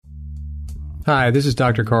Hi, this is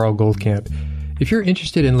Dr. Carl Goldkamp. If you're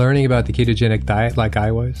interested in learning about the ketogenic diet like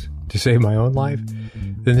I was, to save my own life,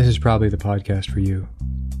 then this is probably the podcast for you.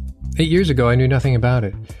 8 years ago, I knew nothing about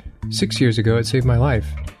it. 6 years ago, it saved my life.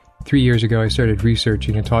 3 years ago, I started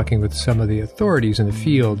researching and talking with some of the authorities in the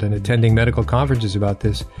field and attending medical conferences about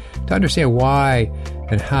this to understand why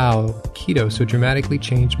and how keto so dramatically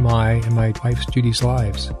changed my and my wife's Judy's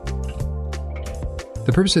lives.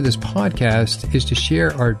 The purpose of this podcast is to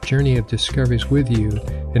share our journey of discoveries with you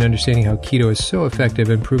and understanding how keto is so effective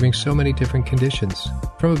in improving so many different conditions,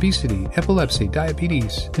 from obesity, epilepsy,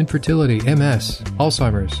 diabetes, infertility, MS,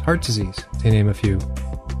 Alzheimer's, heart disease, to name a few.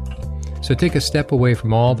 So take a step away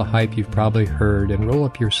from all the hype you've probably heard and roll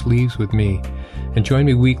up your sleeves with me and join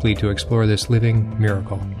me weekly to explore this living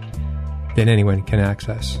miracle that anyone can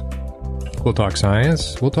access. We'll talk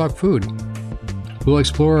science, we'll talk food. We'll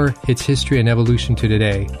explore its history and evolution to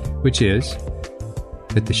today, which is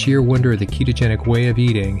that the sheer wonder of the ketogenic way of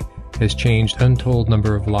eating has changed untold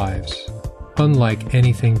number of lives, unlike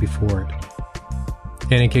anything before it.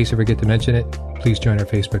 And in case I forget to mention it, please join our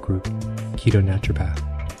Facebook group, Keto Naturopath.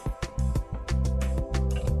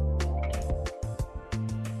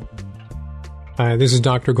 Hi, this is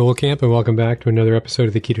Dr. Goldkamp, and welcome back to another episode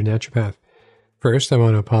of the Keto Naturopath. First, I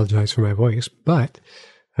want to apologize for my voice, but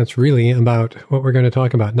that's really about what we're going to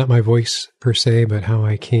talk about. Not my voice per se, but how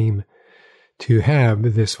I came to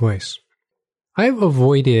have this voice. I've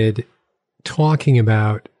avoided talking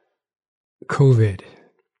about COVID,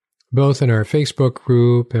 both in our Facebook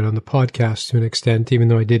group and on the podcast to an extent, even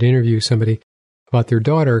though I did interview somebody about their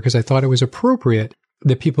daughter, because I thought it was appropriate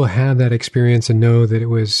that people have that experience and know that it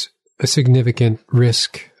was a significant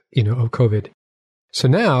risk, of COVID. So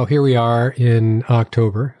now, here we are in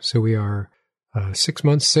October. So we are 6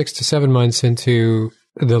 to 7 months into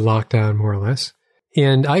the lockdown, more or less.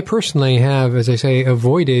 And I personally have, as I say,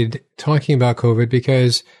 avoided talking about COVID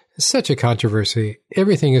because it's such a controversy.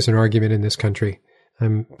 Everything is an argument in this country.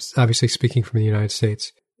 I'm obviously speaking from the United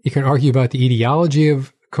States. You can argue about the ideology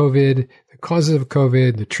of COVID, the causes of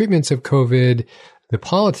COVID, the treatments of COVID, the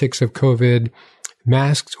politics of COVID,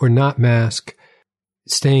 masks or not mask,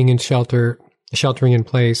 staying in sheltering in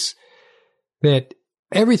place, that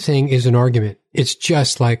everything is an argument. It's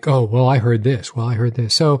just like, oh, well, I heard this.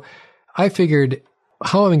 So I figured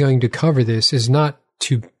how I'm going to cover this is not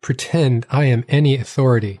to pretend I am any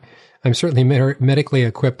authority. I'm certainly medically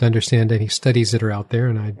equipped to understand any studies that are out there,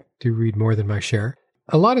 and I do read more than my share.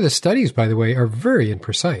 A lot of the studies, by the way, are very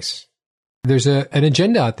imprecise. There's an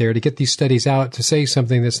agenda out there to get these studies out to say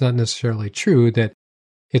something that's not necessarily true, that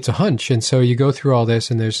it's a hunch. And so you go through all this,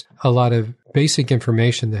 and there's a lot of basic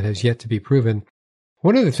information that has yet to be proven.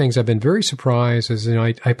 One of the things I've been very surprised is,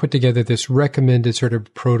 I put together this recommended sort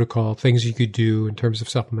of protocol, things you could do in terms of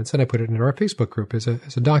supplements, and I put it in our Facebook group as a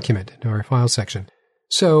document in our file section.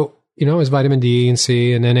 So, as vitamin D and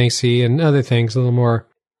C and NAC and other things, a little more.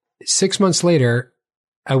 6 months later,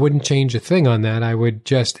 I wouldn't change a thing on that. I would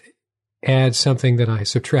just add something that I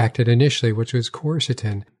subtracted initially, which was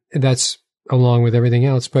quercetin. That's along with everything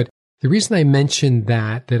else. But the reason I mentioned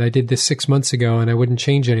that I did this 6 months ago and I wouldn't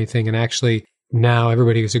change anything, and actually now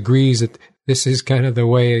everybody agrees that this is kind of the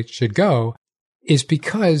way it should go, is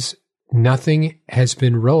because nothing has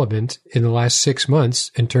been relevant in the last 6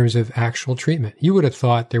 months in terms of actual treatment. You would have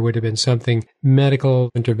thought there would have been something, medical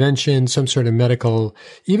intervention, some sort of medical,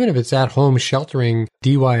 even if it's at-home sheltering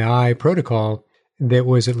DIY protocol that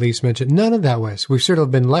was at least mentioned. None of that was. We've sort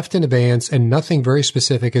of been left in abeyance, and nothing very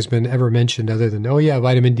specific has been ever mentioned other than, oh yeah,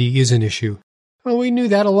 vitamin D is an issue. Well, we knew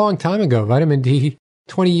that a long time ago. Vitamin D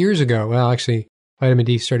 20 years ago. Well, actually, vitamin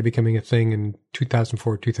D started becoming a thing in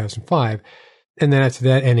 2004, 2005. And then after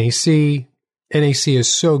that, NAC. NAC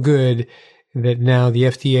is so good that now the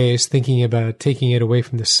FDA is thinking about taking it away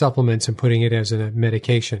from the supplements and putting it as a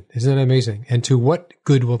medication. Isn't that amazing? And to what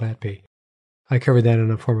good will that be? I covered that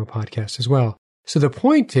in a former podcast as well. So the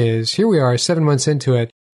point is, here we are 7 months into it,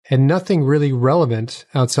 and nothing really relevant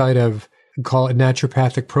outside of, call it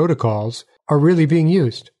naturopathic protocols, are really being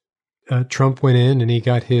used. Trump went in and he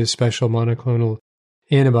got his special monoclonal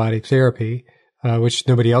antibody therapy, which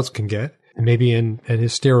nobody else can get, and maybe in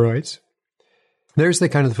his steroids. There's the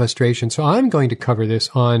kind of the frustration. So I'm going to cover this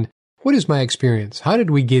on what is my experience? How did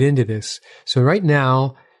we get into this? So right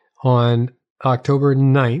now, on October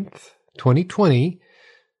 9th, 2020,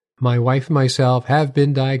 my wife and myself have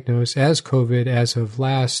been diagnosed as COVID as of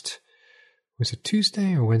last, was it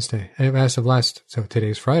Tuesday or Wednesday? As of last, so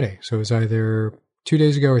today's Friday. So it was either 2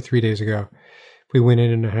 days ago or 3 days ago. We went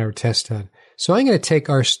in and had our test done. So I'm going to take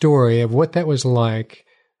our story of what that was like,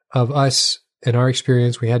 of us and our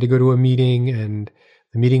experience. We had to go to a meeting, and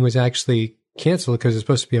the meeting was actually cancel it because it's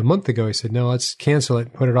supposed to be a month ago. He said, no, let's cancel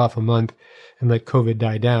it, put it off a month and let COVID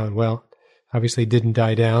die down. Well, obviously it didn't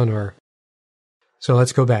die down so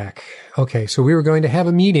let's go back. Okay, so we were going to have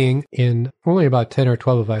a meeting in only about 10 or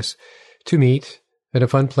 12 of us to meet at a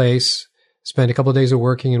fun place, spend a couple of days of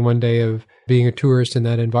working and one day of being a tourist in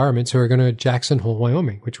that environment. So we're going to Jackson Hole,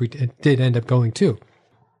 Wyoming, which we did end up going to.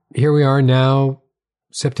 Here we are now,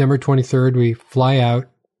 September 23rd. We fly out,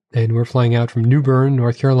 and we're flying out from New Bern,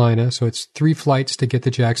 North Carolina. So it's 3 flights to get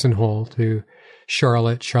to Jackson Hole, to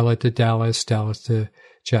Charlotte, Charlotte to Dallas, Dallas to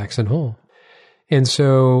Jackson Hole. And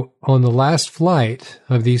so on the last flight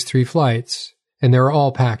of these 3 flights, and they're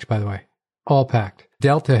all packed, by the way, all packed.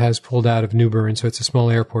 Delta has pulled out of New Bern, so it's a small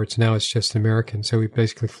airport. So now it's just American. So we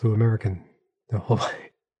basically flew American the whole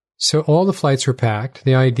way. So all the flights were packed.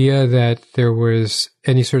 The idea that there was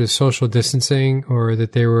any sort of social distancing or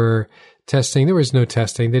that they were testing, there was no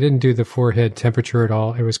testing. They didn't do the forehead temperature at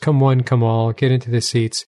all. It was come one, come all, get into the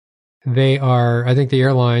seats. They are, I think the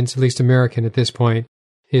airlines, at least American at this point,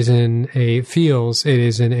 it is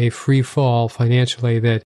in a free fall financially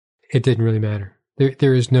that it didn't really matter.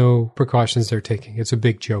 There is no precautions they're taking. It's a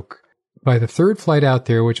big joke. By the 3rd flight out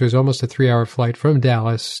there, which was almost a 3-hour flight from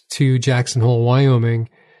Dallas to Jackson Hole, Wyoming,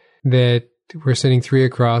 that we're sitting 3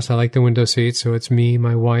 across. I like the window seat, so it's me,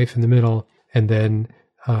 my wife in the middle, and then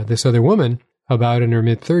this other woman, about in her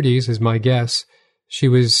mid-30s, is my guess. She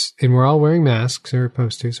was, and we're all wearing masks, they're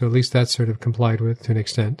supposed to, so at least that's sort of complied with to an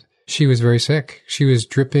extent. She was very sick. She was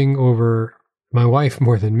dripping over my wife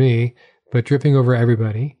more than me, but dripping over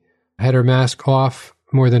everybody. Had her mask off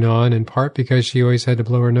more than on, in part because she always had to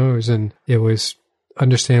blow her nose, and it was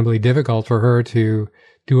understandably difficult for her to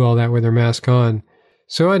do all that with her mask on.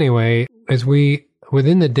 So anyway, as we,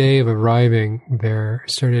 within the day of arriving there,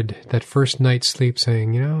 started that first night's sleep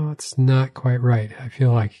saying, it's not quite right. I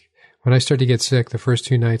feel like when I start to get sick, the first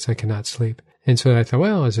 2 nights I cannot sleep. And so I thought,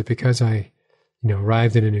 well, is it because I,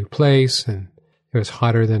 arrived in a new place and it was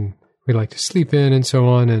hotter than we like to sleep in and so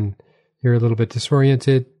on, and you're a little bit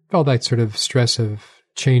disoriented, all that sort of stress of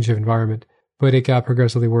change of environment. But it got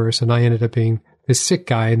progressively worse, and I ended up being the sick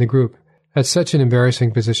guy in the group. That's such an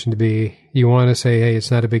embarrassing position to be. You want to say, hey, it's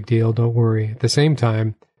not a big deal, don't worry. At the same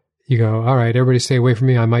time, you go, all right, everybody stay away from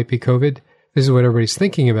me, I might be COVID. This is what everybody's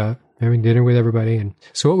thinking about, having dinner with everybody. And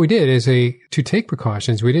so what we did is to take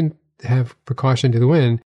precautions. We didn't have precaution to the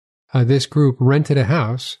wind. This group rented a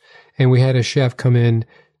house, and we had a chef come in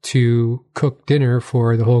to cook dinner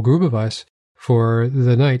for the whole group of us for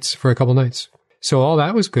a couple nights. So all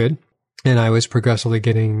that was good. And I was progressively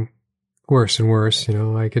getting worse and worse.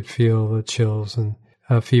 I could feel the chills and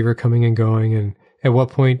fever coming and going. And at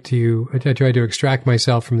what point I tried to extract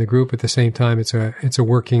myself from the group? At the same time, it's a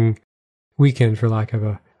working weekend, for lack of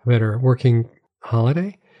a better, working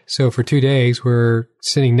holiday. So for 2 days, we're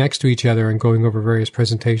sitting next to each other and going over various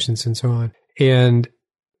presentations and so on. And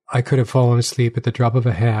I could have fallen asleep at the drop of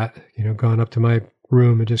a hat, gone up to my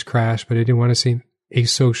room and just crashed, but I didn't want to seem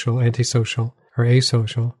antisocial.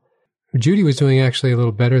 Judy was doing actually a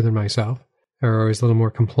little better than myself, or was a little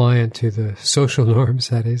more compliant to the social norms,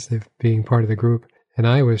 that is, of being part of the group. And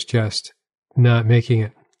I was just not making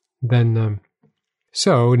it. Then,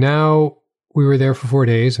 so now we were there for 4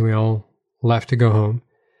 days, and we all left to go home,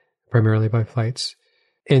 primarily by flights.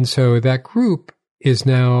 And so that group is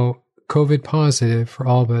now COVID positive for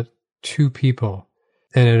all but 2 people.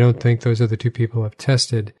 And I don't think those other 2 people have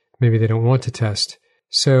tested. Maybe they don't want to test.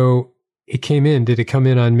 So it came in. Did it come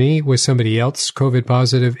in on me? Was somebody else COVID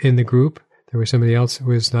positive in the group? There was somebody else who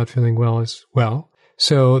was not feeling well as well.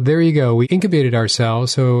 So there you go. We incubated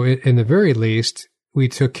ourselves. So in the very least, we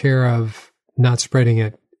took care of not spreading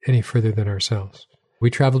it any further than ourselves. We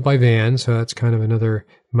traveled by van, so that's kind of another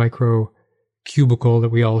micro cubicle that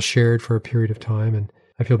we all shared for a period of time. And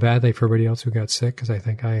I feel badly for everybody else who got sick, because I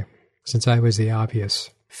think since I was the obvious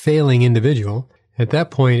failing individual, at that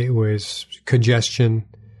point it was congestion,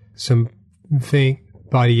 some faint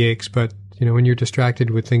body aches, but when you're distracted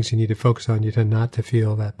with things you need to focus on, you tend not to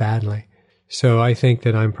feel that badly. So I think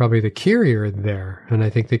that I'm probably the carrier there, and I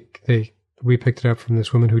think that we picked it up from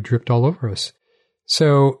this woman who dripped all over us.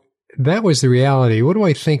 So that was the reality. What do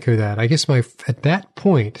I think of that? I guess at that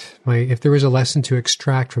point, if there was a lesson to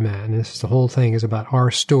extract from that, and this is the whole thing is about our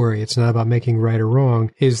story, it's not about making right or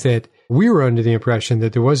wrong, is that we were under the impression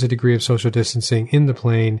that there was a degree of social distancing in the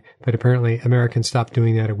plane, but apparently Americans stopped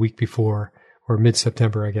doing that a week before, or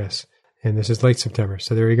mid-September, I guess. And this is late September.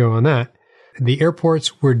 So there you go on that. The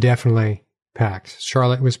airports were definitely packed.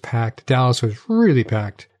 Charlotte was packed. Dallas was really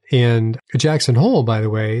packed. And Jackson Hole, by the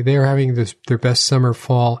way, they are having their best summer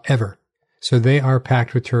fall ever. So they are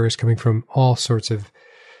packed with tourists coming from all sorts of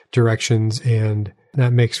directions, and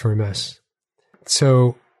that makes for a mess.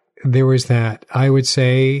 So there was that. I would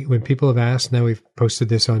say when people have asked, now we've posted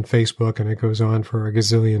this on Facebook and it goes on for a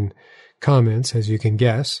gazillion comments, as you can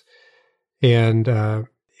guess. And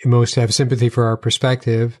most have sympathy for our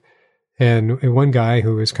perspective. And one guy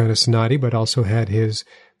who was kind of snotty, but also had his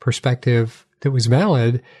perspective that was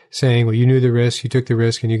valid, saying, well, you knew the risk, you took the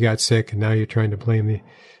risk, and you got sick, and now you're trying to blame the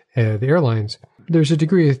airlines. There's a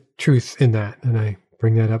degree of truth in that, and I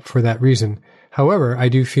bring that up for that reason. However, I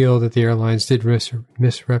do feel that the airlines did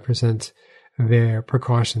misrepresent their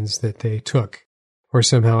precautions that they took, or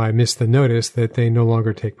somehow I missed the notice that they no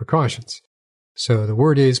longer take precautions. So the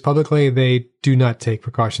word is publicly they do not take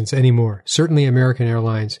precautions anymore. Certainly American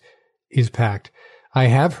Airlines is packed. I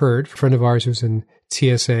have heard, a friend of ours who's in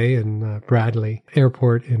TSA in Bradley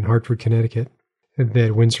Airport in Hartford, Connecticut,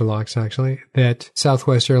 that Windsor Locks actually, that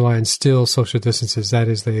Southwest Airlines still social distances. That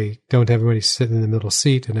is, they don't have everybody sitting in the middle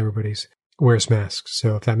seat and everybody's wears masks.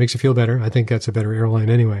 So if that makes you feel better, I think that's a better airline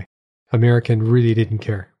anyway. American really didn't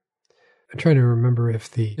care. I'm trying to remember if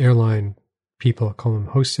the airline people, call them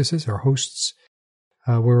hostesses or hosts,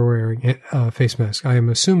 were wearing face masks. I am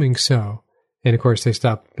assuming so. And of course, they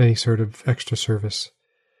stopped any sort of extra service.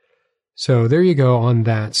 So there you go on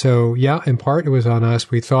that. So yeah, in part it was on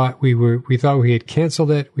us. We thought we had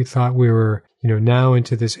canceled it. We thought we were, now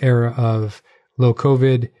into this era of low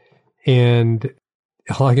COVID. And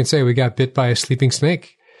all I can say, we got bit by a sleeping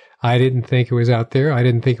snake. I didn't think it was out there. I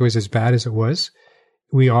didn't think it was as bad as it was.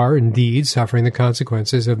 We are indeed suffering the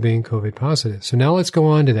consequences of being COVID positive. So now let's go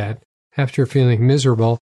on to that after feeling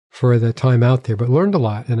miserable for the time out there, but learned a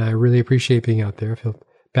lot. And I really appreciate being out there. I feel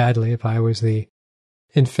badly if I was the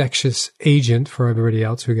infectious agent for everybody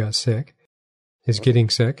else who got sick, is getting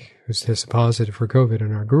sick, who's tested positive for COVID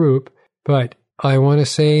in our group. But I want to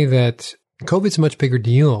say that COVID's a much bigger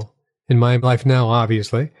deal in my life now,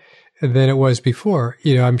 obviously, than it was before.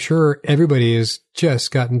 I'm sure everybody has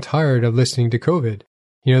just gotten tired of listening to COVID.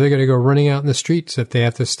 They're going to go running out in the streets if they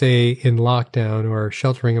have to stay in lockdown or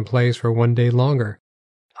sheltering in place for one day longer.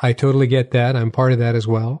 I totally get that. I'm part of that as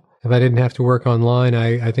well. If I didn't have to work online,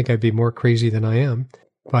 I think I'd be more crazy than I am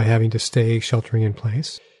by having to stay sheltering in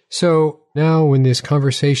place. So now when this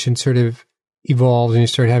conversation sort of evolves and you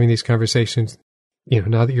start having these conversations,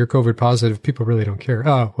 now that you're COVID positive, people really don't care.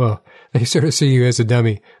 Oh, well, they sort of see you as a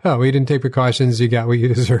dummy. Oh, well, you didn't take precautions. You got what you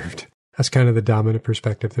deserved. That's kind of the dominant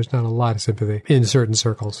perspective. There's not a lot of sympathy in certain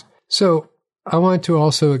circles. So I want to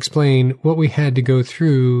also explain what we had to go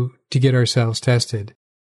through to get ourselves tested.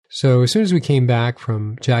 So as soon as we came back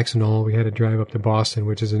from Jackson Hole, we had to drive up to Boston,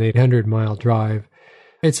 which is an 800-mile drive.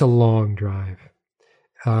 It's a long drive.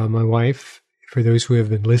 My wife, for those who have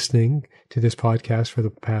been listening to this podcast for the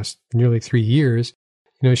past nearly 3 years,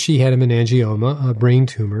 she had a meningioma, a brain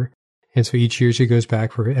tumor. And so each year she goes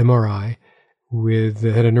back for MRI with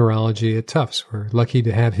the head of neurology at Tufts. We're lucky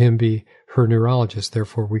to have him be her neurologist.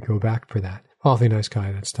 Therefore, we go back for that. Awfully nice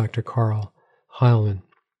guy. That's Dr. Carl Heilman.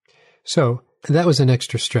 So that was an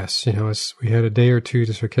extra stress, as we had a day or two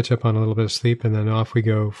to sort of catch up on a little bit of sleep, and then off we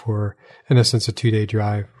go for, in essence, a 2-day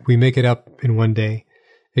drive. We make it up in one day,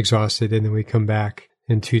 exhausted, and then we come back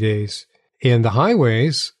in 2 days. And the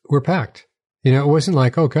highways were packed. It wasn't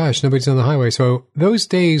like, oh gosh, nobody's on the highway. So those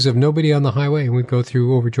days of nobody on the highway, and we go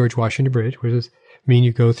through over George Washington Bridge, which does mean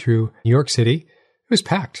you go through New York City, it was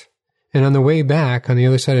packed. And on the way back, on the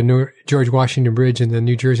other side of George Washington Bridge and the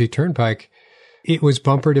New Jersey Turnpike, it was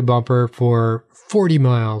bumper to bumper for 40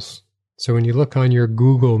 miles. So when you look on your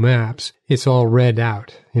Google Maps, it's all red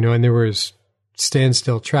out, and there was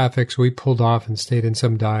standstill traffic. So we pulled off and stayed in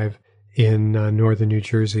some dive in northern New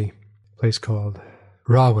Jersey, a place called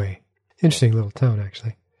Rahway. Interesting little town,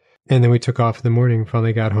 actually. And then we took off in the morning and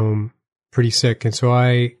finally got home pretty sick. And so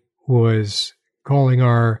I was calling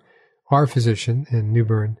our physician in New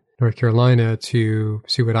Bern, North Carolina, to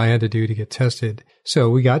see what I had to do to get tested.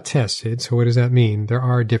 So we got tested. So what does that mean? There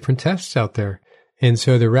are different tests out there. And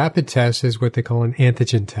so the rapid test is what they call an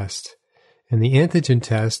antigen test. And the antigen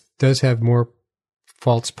test does have more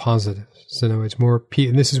false positives. So in other words,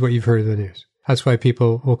 and this is what you've heard in the news. That's why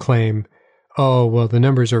people will claim, oh, well, the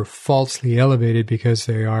numbers are falsely elevated because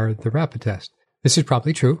they are the rapid test. This is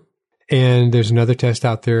probably true. And there's another test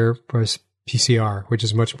out there, PCR, which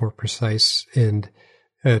is much more precise and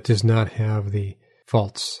does not have the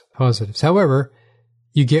false positives. However,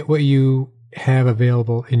 you get what you have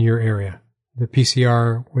available in your area. The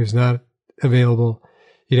PCR was not available.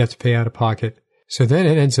 You'd have to pay out of pocket. So then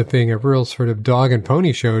it ends up being a real sort of dog and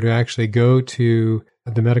pony show to actually go to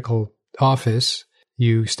the medical office.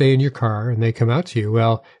 You stay in your car and they come out to you.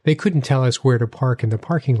 Well, they couldn't tell us where to park in the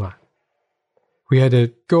parking lot. We had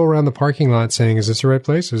to go around the parking lot saying, is this the right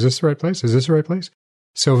place? Is this the right place? Is this the right place?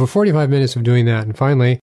 So for 45 minutes of doing that, and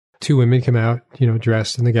finally, two women come out,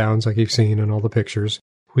 dressed in the gowns like you've seen in all the pictures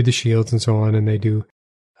with the shields and so on, and they do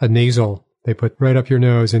a nasal. They put right up your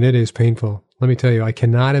nose, and it is painful. Let me tell you, I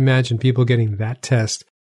cannot imagine people getting that test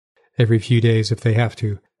every few days if they have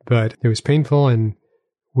to. But it was painful, and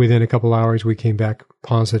within a couple hours, we came back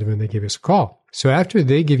positive, and they gave us a call. So after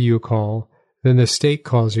they give you a call, then the state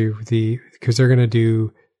calls you because they're going to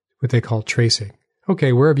do what they call tracing.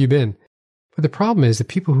 Okay, where have you been? But the problem is the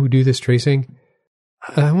people who do this tracing,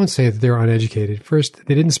 I won't say that they're uneducated. First,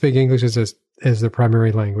 they didn't speak English as their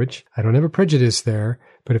primary language. I don't have a prejudice there,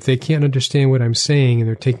 but if they can't understand what I'm saying and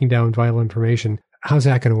they're taking down vital information, how's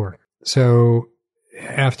that going to work? So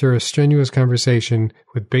after a strenuous conversation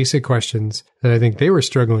with basic questions that I think they were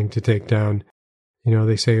struggling to take down,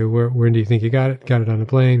 they say, when do you think you got it? Got it on a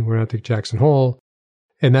plane. We're out to Jackson Hole.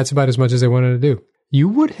 And that's about as much as they wanted to do. You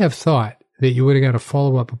would have thought that you would have got a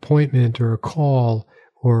follow-up appointment or a call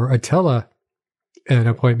or an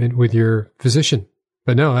appointment with your physician.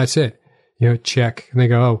 But no, that's it. Check. And they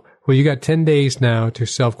go, oh, well, you got 10 days now to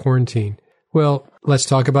self-quarantine. Well, let's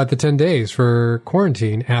talk about the 10 days for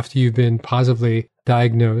quarantine after you've been positively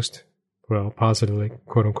diagnosed, positively,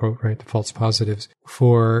 quote unquote, right? The false positives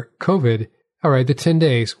for COVID. All right, the 10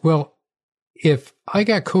 days. Well, if I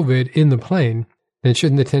got COVID in the plane, then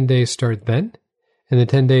shouldn't the 10 days start then? And the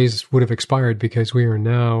 10 days would have expired because we are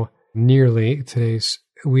now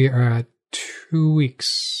we are at 2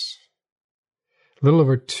 weeks, a little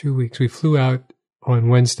over 2 weeks. We flew out on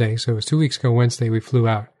Wednesday. So it was 2 weeks ago, Wednesday, we flew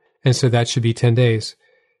out. And so that should be 10 days.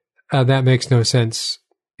 That makes no sense.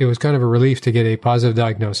 It was kind of a relief to get a positive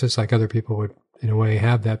diagnosis, like other people would, in a way,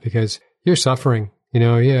 have that because you're suffering. You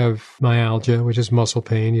have myalgia, which is muscle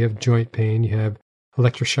pain. You have joint pain. You have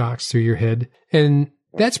electroshocks through your head. And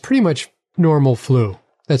that's pretty much normal flu.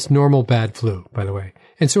 That's normal bad flu, by the way.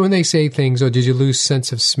 And so when they say things, oh, did you lose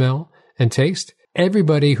sense of smell and taste?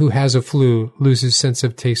 Everybody who has a flu loses sense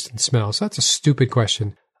of taste and smell. So that's a stupid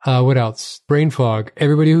question. What else? Brain fog.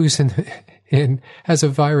 Everybody who's has a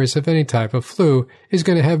virus of any type of flu is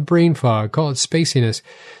going to have brain fog. Call it spaciness.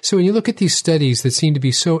 So when you look at these studies that seem to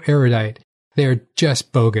be so erudite, they're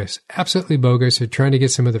just bogus. Absolutely bogus. They're trying to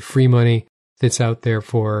get some of the free money that's out there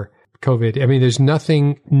for COVID. I mean, there's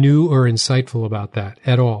nothing new or insightful about that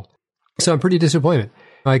at all. So I'm pretty disappointed.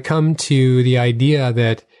 I come to the idea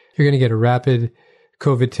that you're going to get a rapid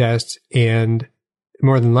COVID test, and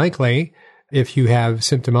more than likely, if you have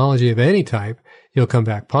symptomology of any type, you'll come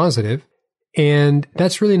back positive. And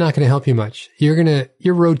that's really not going to help you much. You're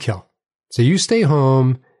roadkill. So you stay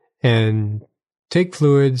home and take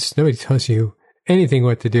fluids. Nobody tells you anything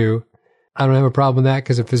what to do. I don't have a problem with that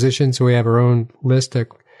because of physicians. So we have our own list of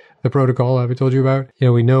the protocol I've told you about.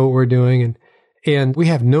 We know what we're doing, and we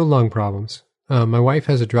have no lung problems. My wife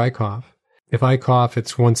has a dry cough. If I cough,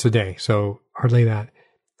 it's once a day. So hardly that.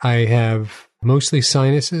 I have mostly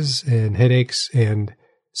sinuses and headaches and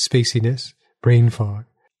spaciness, brain fog.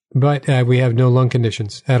 But we have no lung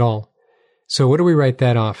conditions at all. So what do we write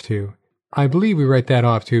that off to? I believe we write that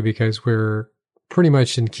off to because we're pretty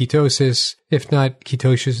much in ketosis, if not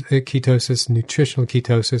ketosis, nutritional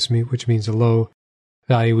ketosis, which means a low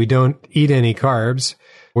value. We don't eat any carbs.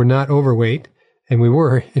 We're not overweight, and we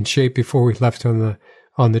were in shape before we left on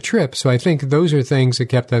the trip. So I think those are things that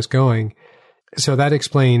kept us going. So that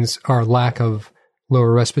explains our lack of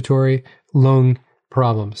lower respiratory lung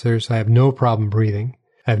problems. I have no problem breathing.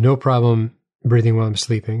 I have no problem breathing while I'm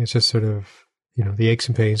sleeping. It's just sort of, the aches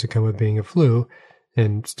and pains that come with being a flu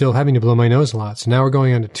and still having to blow my nose a lot. So now we're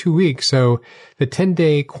going on to 2 weeks. So the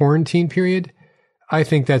 10-day quarantine period, I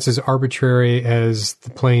think that's as arbitrary as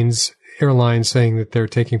the airlines saying that they're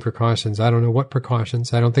taking precautions. I don't know what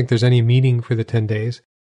precautions. I don't think there's any meaning for the 10 days.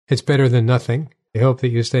 It's better than nothing. I hope that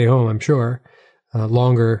you stay home, I'm sure,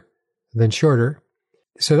 longer than shorter.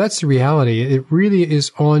 So that's the reality. It really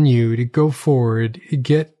is on you to go forward,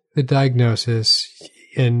 get the diagnosis,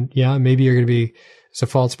 and yeah, maybe you're going to be a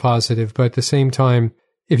false positive, but at the same time,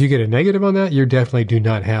 if you get a negative on that, you definitely do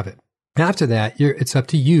not have it. After that, it's up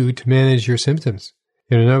to you to manage your symptoms.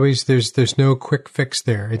 There's no quick fix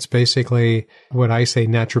there. It's basically what I say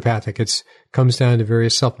naturopathic. It comes down to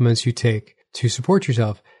various supplements you take to support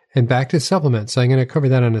yourself. And back to supplements. I'm going to cover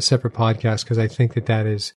that on a separate podcast because I think that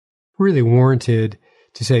is really warranted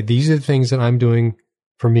to say these are the things that I'm doing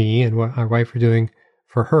for me and what our wife are doing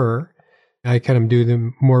for her. I kind of do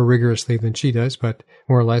them more rigorously than she does, but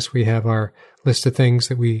more or less we have our list of things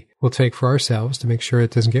that we will take for ourselves to make sure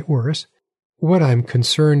it doesn't get worse. What I'm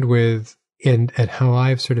concerned with and how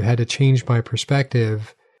I've sort of had to change my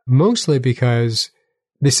perspective, mostly because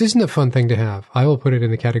this isn't a fun thing to have. I will put it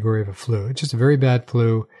in the category of a flu. It's just a very bad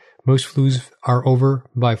flu. Most flus are over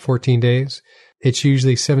by 14 days. It's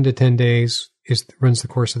usually 7 to 10 days runs the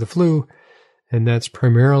course of the flu. And that's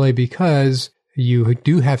primarily because you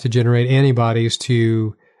do have to generate antibodies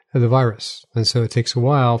to the virus. And so it takes a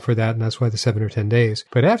while for that, and that's why the 7 or 10 days.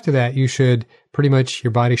 But after that, you should pretty much,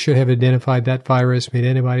 your body should have identified that virus, made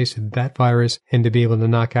antibodies to that virus, and to be able to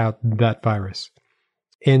knock out that virus.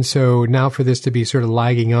 And so now for this to be sort of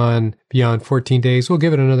lagging on beyond 14 days, we'll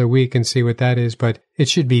give it another week and see what that is, but it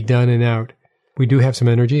should be done and out. We do have some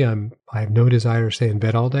energy. I have no desire to stay in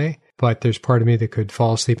bed all day, but there's part of me that could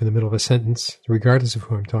fall asleep in the middle of a sentence, regardless of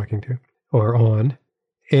who I'm talking to or on.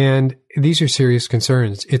 And these are serious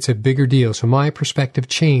concerns. It's a bigger deal. So my perspective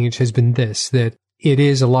change has been this, that it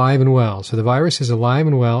is alive and well. So the virus is alive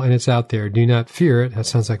and well, and it's out there. Do not fear it. That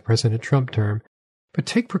sounds like a President Trump term. But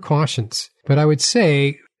take precautions. But I would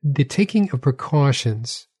say the taking of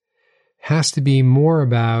precautions has to be more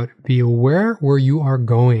about be aware where you are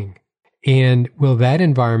going. And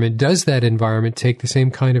does that environment take the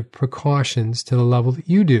same kind of precautions to the level that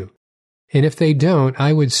you do? And if they don't,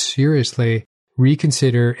 I would seriously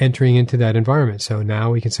reconsider entering into that environment. So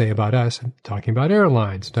now we can say about us, I'm talking about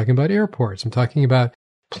airlines, I'm talking about airports, I'm talking about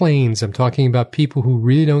planes, I'm talking about people who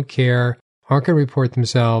really don't care, aren't going to report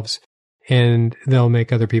themselves, and they'll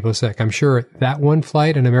make other people sick. I'm sure that one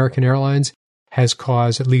flight on American Airlines has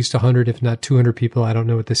caused at least 100, if not 200 people. I don't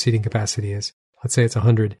know what the seating capacity is. Let's say it's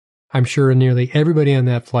 100. I'm sure nearly everybody on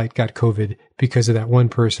that flight got COVID because of that one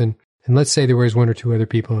person. And let's say there was 1 or 2 other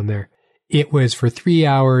people in there. It was for 3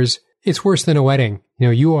 hours. It's worse than a wedding.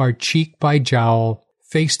 You are cheek by jowl,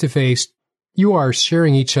 face to face. You are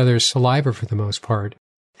sharing each other's saliva for the most part,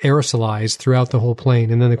 aerosolized throughout the whole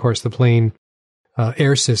plane. And then, of course, the plane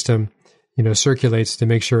air system, circulates to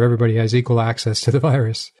make sure everybody has equal access to the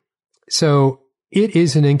virus. So it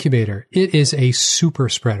is an incubator. It is a super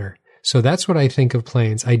spreader. So that's what I think of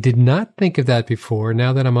planes. I did not think of that before.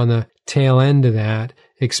 Now that I'm on the tail end of that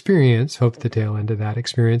experience,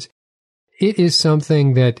 it is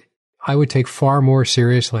something that I would take far more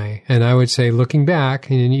seriously. And I would say, looking back,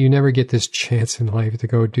 and you never get this chance in life to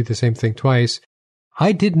go do the same thing twice,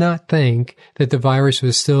 I did not think that the virus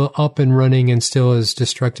was still up and running and still as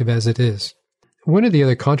destructive as it is. One of the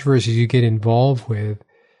other controversies you get involved with,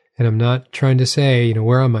 and I'm not trying to say,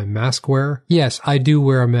 where am I mask wearer? Yes, I do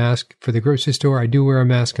wear a mask for the grocery store. I do wear a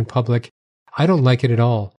mask in public. I don't like it at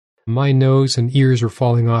all. My nose and ears were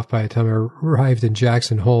falling off by the time I arrived in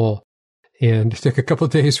Jackson Hole, and it took a couple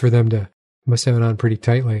of days for them to, must have it on pretty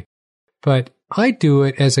tightly. But I do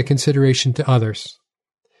it as a consideration to others.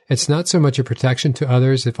 It's not so much a protection to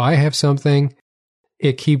others. If I have something,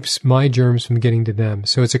 it keeps my germs from getting to them.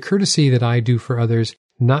 So it's a courtesy that I do for others,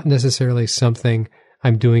 not necessarily something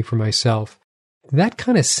I'm doing for myself. That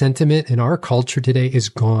kind of sentiment in our culture today is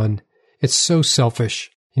gone. It's so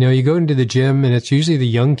selfish. You go into the gym and it's usually the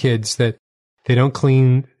young kids that they don't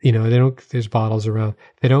clean, there's bottles around.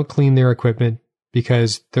 They don't clean their equipment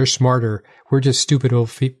because they're smarter. We're just stupid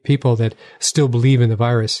old people that still believe in the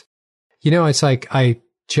virus. It's like I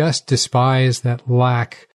just despise that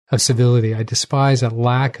lack of civility. I despise that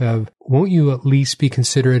lack of, won't you at least be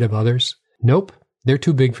considerate of others? Nope, they're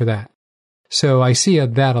too big for that. So I see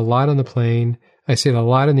that a lot on the plane. I see it a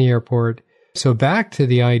lot in the airport. So back to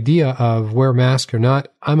the idea of wear mask or not,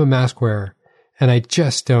 I'm a mask wearer. And I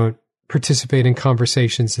just don't participate in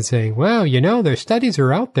conversations and saying, well, their studies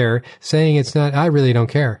are out there saying it's not. I really don't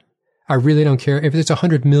care. I really don't care. If there's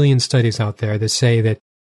 100 million studies out there that say that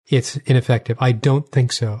it's ineffective, I don't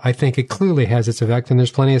think so. I think it clearly has its effect, and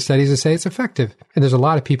there's plenty of studies that say it's effective. And there's a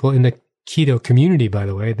lot of people in the keto community, by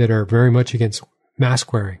the way, that are very much against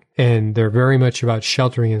mask wearing, and they're very much about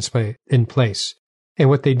sheltering in place. And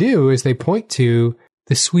what they do is they point to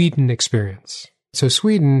the Sweden experience. So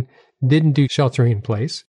Sweden didn't do sheltering in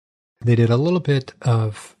place. They did a little bit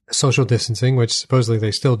of social distancing, which supposedly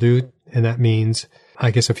they still do. And that means, I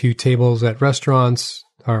guess, a few tables at restaurants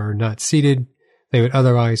are not seated. They would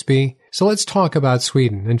otherwise be. So let's talk about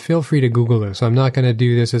Sweden, and feel free to Google this. I'm not going to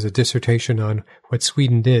do this as a dissertation on what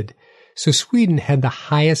Sweden did. So Sweden had the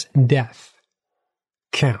highest death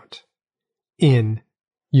count in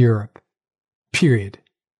Europe, period.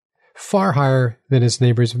 Far higher than its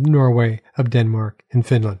neighbors of Norway, of Denmark, and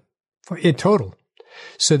Finland in total.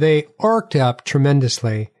 So they arced up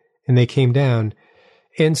tremendously and they came down.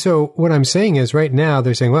 And so what I'm saying is right now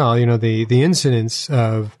they're saying, well, the incidence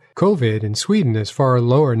of COVID in Sweden is far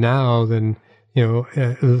lower now than,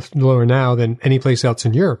 any place else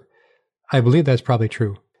in Europe. I believe that's probably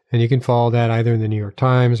true. And you can follow that either in the New York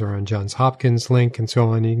Times or on Johns Hopkins link and so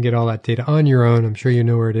on. You can get all that data on your own. I'm sure you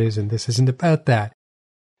know where it is. And this isn't about that.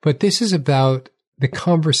 But this is about the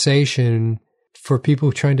conversation for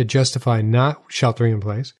people trying to justify not sheltering in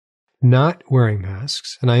place, not wearing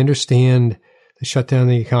masks. And I understand the shutdown of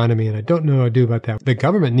the economy, and I don't know what to do about that. The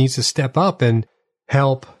government needs to step up and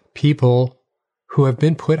help people who have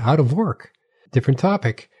been put out of work. Different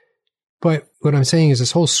topic. But what I'm saying is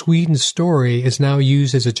this whole Sweden story is now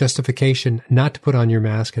used as a justification not to put on your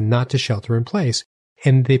mask and not to shelter in place.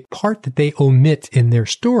 And the part that they omit in their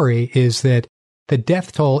story is that the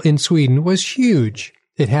death toll in Sweden was huge.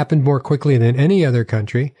 It happened more quickly than any other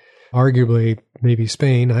country, arguably maybe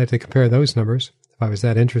Spain. I have to compare those numbers if I was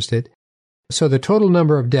that interested. So the total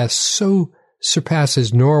number of deaths so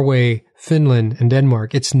surpasses Norway, Finland, and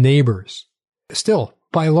Denmark, its neighbors. Still,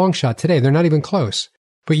 by a long shot today, they're not even close.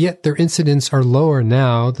 But yet their incidents are lower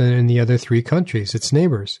now than in the other three countries, its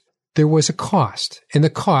neighbors. There was a cost, and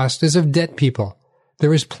the cost is of dead people.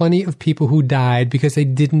 There was plenty of people who died because they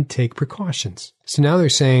didn't take precautions. So now they're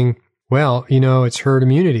saying, well, it's herd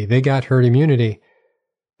immunity. They got herd immunity.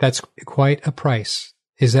 That's quite a price.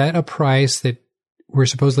 Is that a price that we're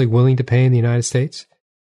supposedly willing to pay in the United States?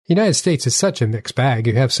 The United States is such a mixed bag.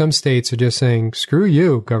 You have some states who are just saying, screw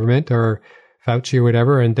you, government, or Fauci or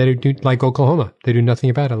whatever, and they do, like Oklahoma, they do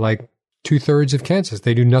nothing about it. Like 2/3 of Kansas,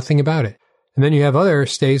 they do nothing about it. And then you have other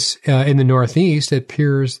states in the Northeast, it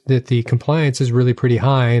appears that the compliance is really pretty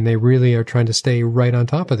high, and they really are trying to stay right on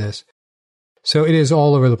top of this. So it is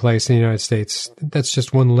all over the place in the United States. That's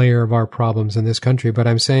just one layer of our problems in this country. But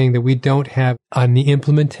I'm saying that we don't have, on the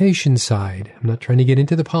implementation side, I'm not trying to get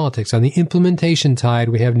into the politics, on the implementation side,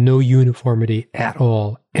 we have no uniformity at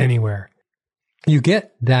all anywhere. You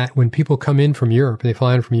get that when people come in from Europe, and they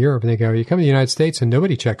fly in from Europe, and they go, you come to the United States and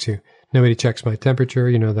nobody checks you. Nobody checks my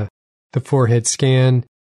temperature, the forehead scan.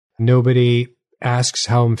 Nobody asks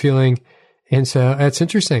how I'm feeling. And so that's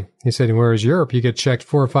interesting. He said, whereas Europe, you get checked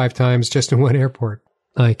 4 or 5 times just in one airport.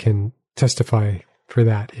 I can testify for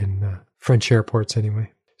that in French airports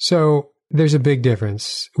anyway. So there's a big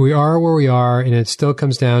difference. We are where we are, and it still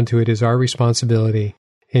comes down to it is our responsibility.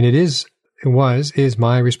 And it is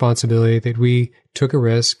my responsibility that we took a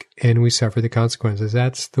risk and we suffer the consequences.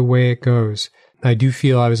 That's the way it goes. I do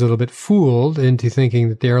feel I was a little bit fooled into thinking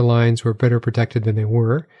that the airlines were better protected than they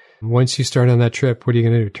were. Once you start on that trip, what are you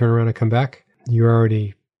going to do? Turn around and come back? You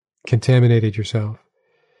already contaminated yourself.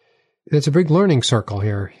 It's a big learning circle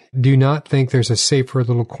here. Do not think there's a safer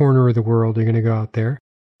little corner of the world you're going to go out there.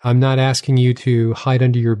 I'm not asking you to hide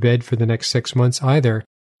under your bed for the next 6 months either.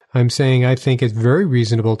 I'm saying I think it's very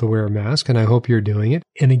reasonable to wear a mask, and I hope you're doing it.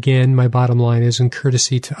 And again, my bottom line is in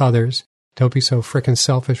courtesy to others. Don't be so frickin'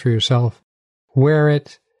 selfish for yourself. Wear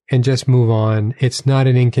it and just move on. It's not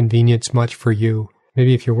an inconvenience much for you.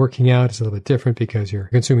 Maybe if you're working out, it's a little bit different because you're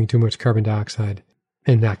consuming too much carbon dioxide,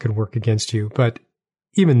 and that could work against you. But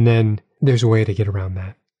even then, there's a way to get around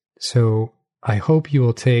that. So I hope you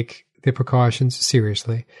will take the precautions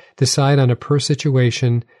seriously. Decide on a per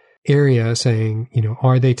situation area saying,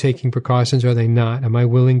 are they taking precautions? Are they not? Am I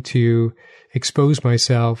willing to expose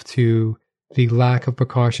myself to the lack of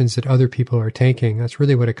precautions that other people are taking? That's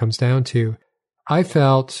really what it comes down to. I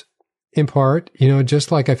felt, in part,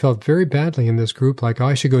 just like I felt very badly in this group, like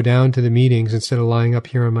I should go down to the meetings instead of lying up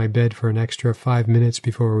here on my bed for an extra 5 minutes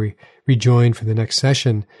before we rejoin for the next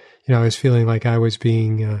session. I was feeling like I was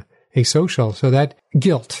being asocial. So that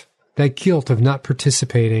guilt of not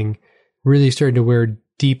participating really started to wear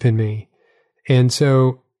deep in me. And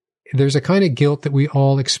so there's a kind of guilt that we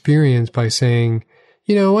all experience by saying,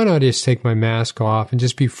 why not just take my mask off and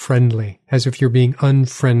just be friendly, as if you're being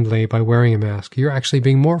unfriendly by wearing a mask. You're actually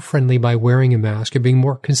being more friendly by wearing a mask. You're being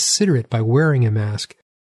more considerate by wearing a mask.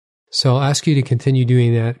 So I'll ask you to continue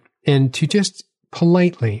doing that and to just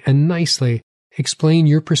politely and nicely explain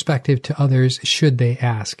your perspective to others should they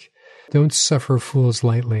ask. Don't suffer fools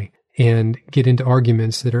lightly and get into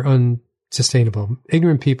arguments that are unsustainable.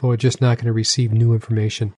 Ignorant people are just not going to receive new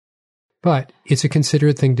information. But it's a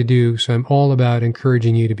considerate thing to do, so I'm all about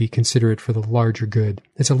encouraging you to be considerate for the larger good.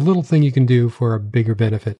 It's a little thing you can do for a bigger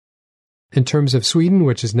benefit. In terms of Sweden,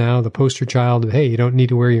 which is now the poster child of, hey, you don't need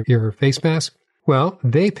to wear your face mask, well,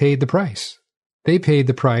 they paid the price. They paid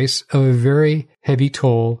the price of a very heavy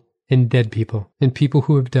toll in dead people and people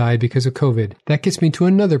who have died because of COVID. That gets me to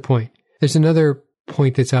another point. There's another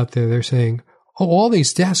point that's out there. They're saying, all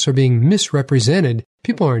these deaths are being misrepresented.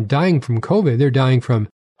 People aren't dying from COVID. They're dying from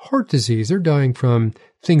heart disease. They're dying from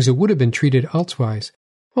things that would have been treated elsewise.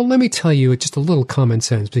 Well, let me tell you just a little common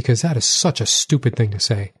sense, because that is such a stupid thing to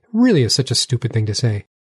say. It really is such a stupid thing to say.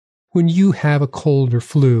 When you have a cold or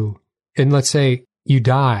flu, and let's say you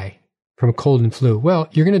die from a cold and flu, well,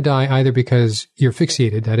 you're going to die either because you're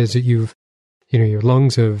asphyxiated, that is that your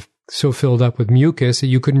lungs have so filled up with mucus that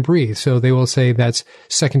you couldn't breathe. So they will say that's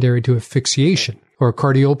secondary to asphyxiation or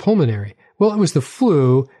cardiopulmonary. Well, it was the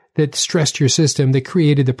flu that stressed your system that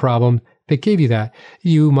created the problem that gave you that.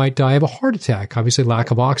 You might die of a heart attack. Obviously,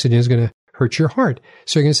 lack of oxygen is going to hurt your heart.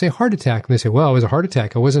 So you're going to say heart attack. And they say, well, it was a heart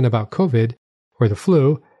attack. It wasn't about COVID or the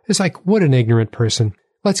flu. It's like, what an ignorant person.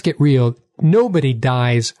 Let's get real. Nobody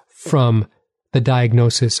dies from the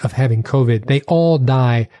diagnosis of having COVID. They all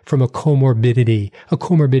die from a comorbidity. A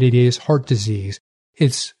comorbidity is heart disease.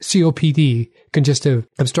 It's COPD, congestive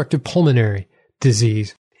obstructive pulmonary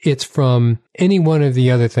disease. It's from any one of the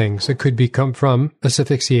other things. It could come from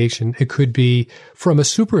asphyxiation. It could be from a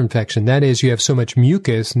superinfection. That is, you have so much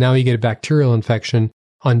mucus, now you get a bacterial infection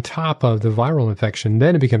on top of the viral infection.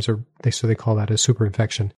 Then it becomes so they call that a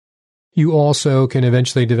superinfection. You also can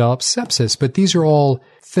eventually develop sepsis, but these are all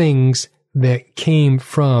things that came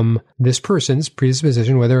from this person's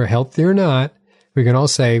predisposition, whether healthy or not. We can all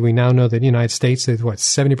say, we now know that the United States is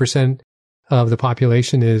 70% of the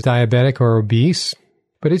population is diabetic or obese.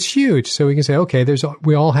 But it's huge. So we can say, okay,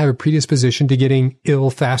 we all have a predisposition to getting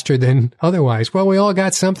ill faster than otherwise. Well, we all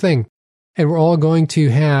got something. And we're all going to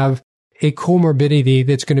have a comorbidity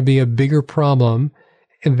that's going to be a bigger problem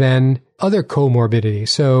than other comorbidities.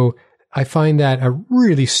 So I find that a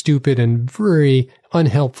really stupid and very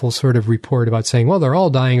unhelpful sort of report about saying, well, they're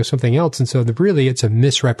all dying of something else. And so really it's a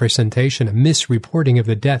misrepresentation, a misreporting of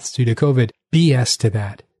the deaths due to COVID. BS to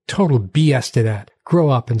that. Total BS to that. Grow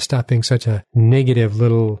up and stop being such a negative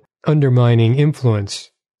little undermining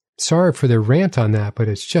influence. Sorry for the rant on that, but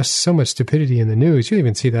it's just so much stupidity in the news. You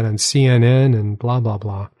even see that on CNN and blah, blah,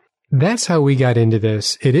 blah. That's how we got into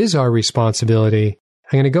this. It is our responsibility.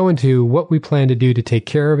 I'm going to go into what we plan to do to take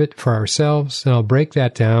care of it for ourselves, and I'll break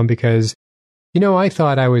that down because, I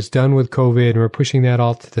thought I was done with COVID and we're pushing that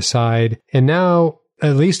all to the side. And now,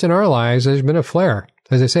 at least in our lives, there's been a flare.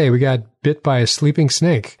 As I say, we got bit by a sleeping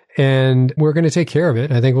snake. And we're going to take care of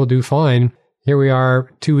it. I think we'll do fine. Here we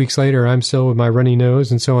are 2 weeks later. I'm still with my runny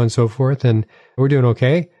nose and so on and so forth. And we're doing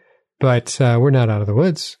okay. But we're not out of the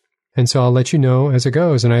woods. And so I'll let you know as it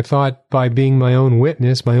goes. And I thought by being my own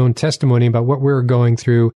witness, my own testimony about what we're going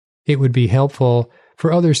through, it would be helpful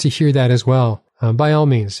for others to hear that as well. By all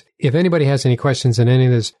means, if anybody has any questions on any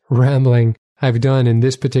of this rambling I've done in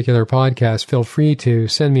this particular podcast, feel free to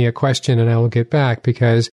send me a question and I will get back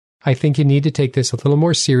because I think you need to take this a little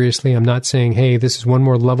more seriously. I'm not saying, hey, this is one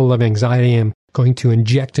more level of anxiety I'm going to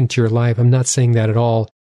inject into your life. I'm not saying that at all.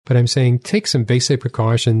 But I'm saying take some basic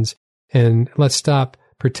precautions and let's stop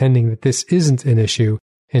pretending that this isn't an issue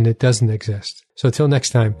and it doesn't exist. So until next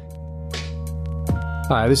time.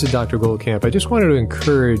 Hi, this is Dr. Goldkamp. I just wanted to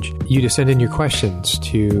encourage you to send in your questions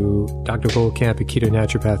to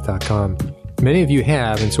drgoldkamp@ketonaturopath.com. Many of you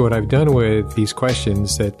have, and so what I've done with these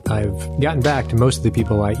questions that I've gotten back to most of the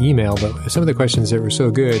people I email, but some of the questions that were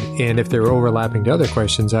so good, and if they were overlapping to other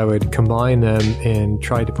questions, I would combine them and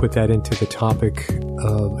try to put that into the topic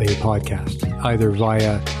of a podcast, either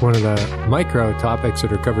via one of the micro topics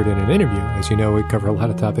that are covered in an interview. As you know, we cover a lot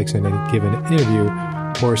of topics in any given interview,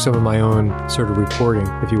 or some of my own sort of reporting,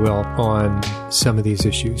 if you will, on some of these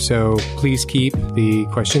issues. So please keep the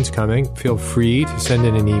questions coming. Feel free to send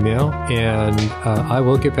in an email, and I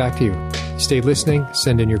will get back to you. Stay listening,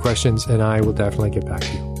 send in your questions, and I will definitely get back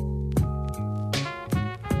to you.